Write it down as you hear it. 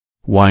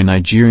Why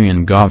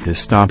Nigerian govt is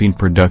stopping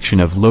production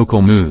of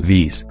local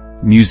movies,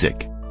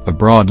 music,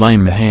 abroad. Lai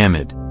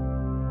Mohammed.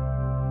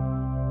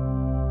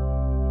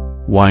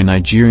 Why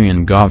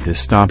Nigerian govt is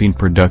stopping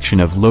production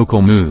of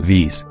local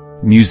movies,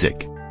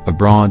 music,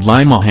 abroad.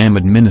 Lai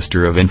Mohammed,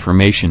 Minister of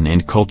Information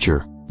and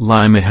Culture.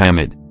 Lai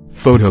Mohammed,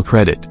 photo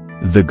credit,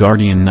 The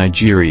Guardian,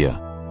 Nigeria.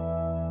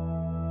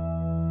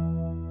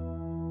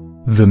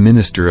 The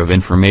Minister of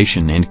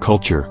Information and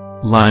Culture,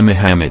 Lai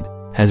Mohammed,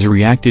 has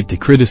reacted to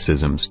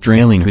criticisms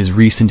trailing his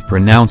recent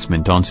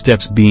pronouncement on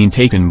steps being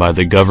taken by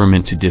the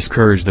government to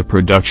discourage the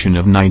production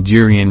of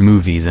Nigerian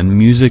movies and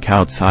music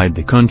outside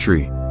the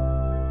country.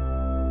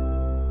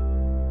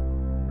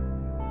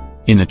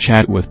 In a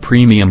chat with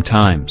Premium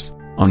Times,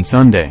 on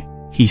Sunday,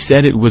 he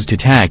said it was to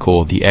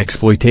tackle the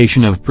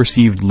exploitation of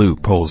perceived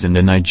loopholes in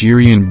the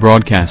Nigerian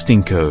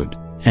Broadcasting Code,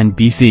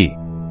 NBC.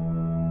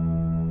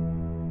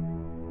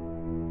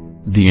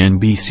 The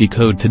NBC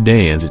code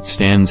today as it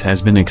stands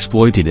has been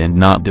exploited and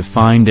not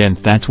defined, and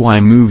that's why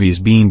movies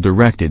being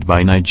directed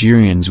by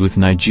Nigerians with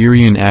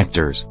Nigerian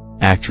actors,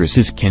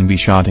 actresses can be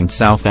shot in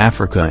South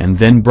Africa and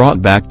then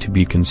brought back to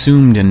be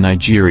consumed in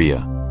Nigeria.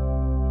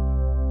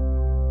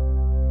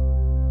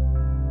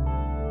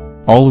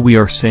 All we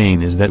are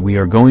saying is that we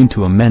are going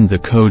to amend the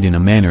code in a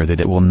manner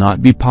that it will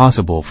not be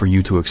possible for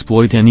you to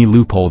exploit any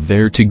loophole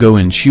there to go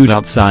and shoot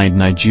outside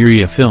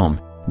Nigeria film,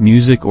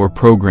 music or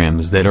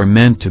programs that are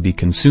meant to be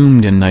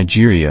consumed in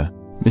Nigeria,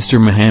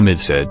 Mr. Mohammed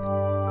said.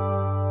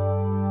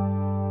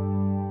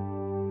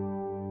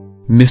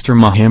 Mr.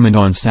 Mohammed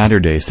on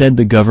Saturday said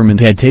the government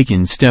had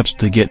taken steps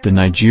to get the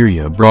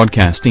Nigeria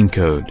Broadcasting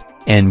Code,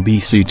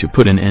 NBC, to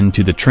put an end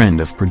to the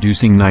trend of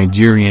producing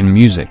Nigerian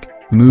music,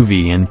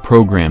 movie and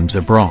programs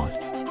abroad.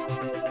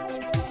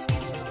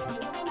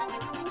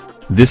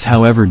 This,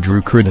 however,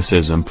 drew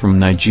criticism from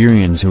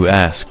Nigerians who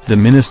asked the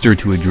minister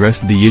to address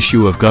the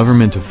issue of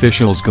government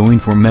officials going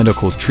for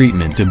medical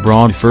treatment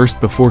abroad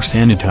first before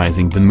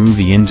sanitizing the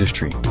movie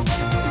industry.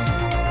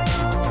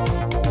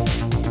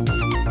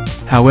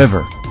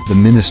 However, the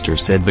minister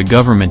said the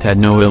government had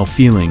no ill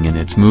feeling in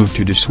its move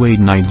to dissuade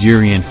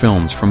Nigerian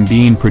films from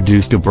being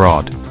produced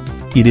abroad.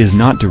 It is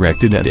not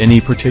directed at any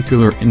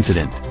particular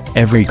incident.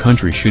 Every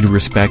country should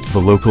respect the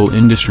local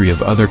industry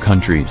of other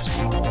countries.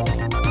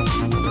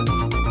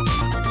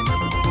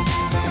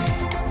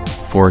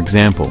 For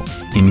example,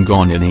 in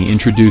Ghana they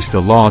introduced a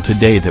law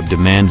today that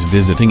demands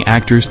visiting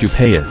actors to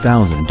pay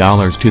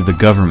 $1,000 to the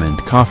government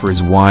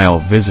coffers while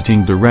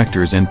visiting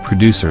directors and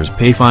producers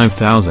pay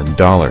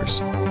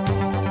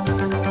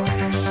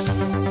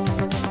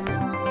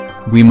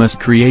 $5,000. We must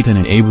create an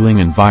enabling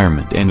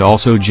environment and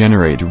also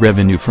generate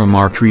revenue from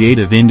our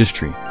creative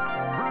industry.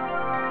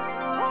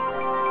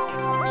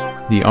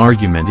 The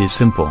argument is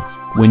simple: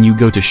 when you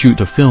go to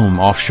shoot a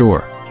film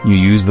offshore, you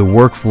use the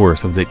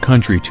workforce of that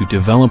country to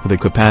develop the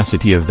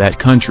capacity of that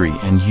country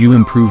and you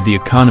improve the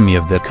economy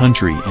of that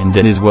country, and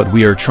that is what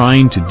we are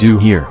trying to do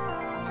here.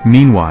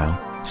 Meanwhile,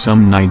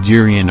 some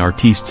Nigerian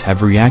artists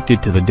have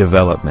reacted to the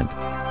development.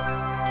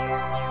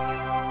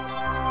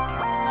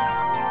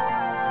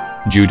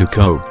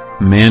 Judico,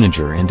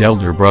 manager and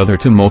elder brother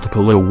to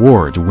multiple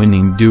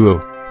award-winning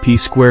duo,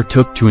 P-Square,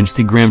 took to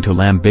Instagram to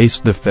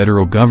lambaste the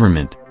federal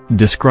government,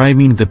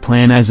 describing the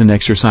plan as an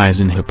exercise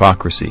in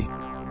hypocrisy.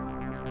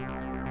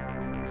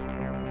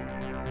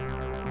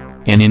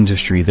 An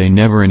industry they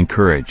never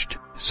encouraged,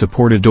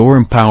 supported or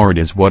empowered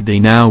is what they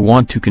now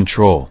want to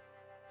control.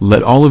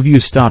 Let all of you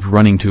stop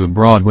running to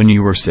abroad when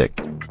you are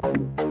sick.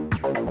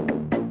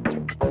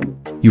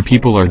 You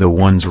people are the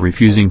ones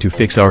refusing to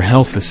fix our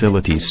health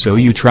facilities, so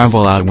you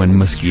travel out when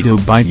mosquito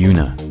bite you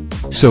now.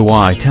 So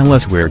why tell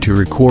us where to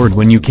record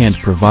when you can't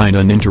provide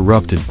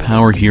uninterrupted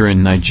power here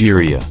in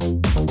Nigeria?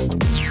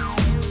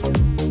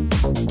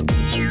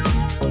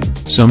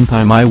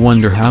 Sometime I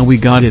wonder how we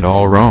got it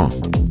all wrong.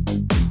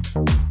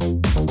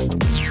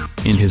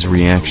 In his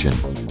reaction,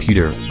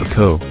 Peter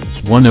Oko,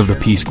 one of the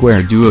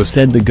P-Square duo,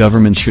 said the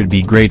government should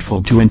be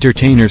grateful to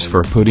entertainers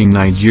for putting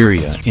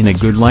Nigeria in a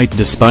good light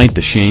despite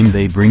the shame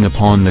they bring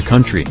upon the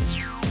country.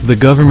 The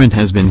government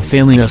has been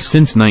failing us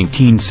since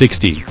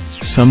 1960,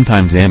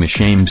 sometimes I'm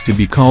ashamed to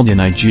be called a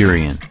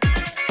Nigerian.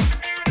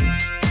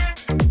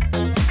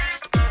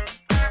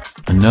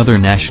 Another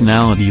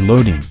nationality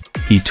loading,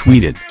 he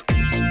tweeted.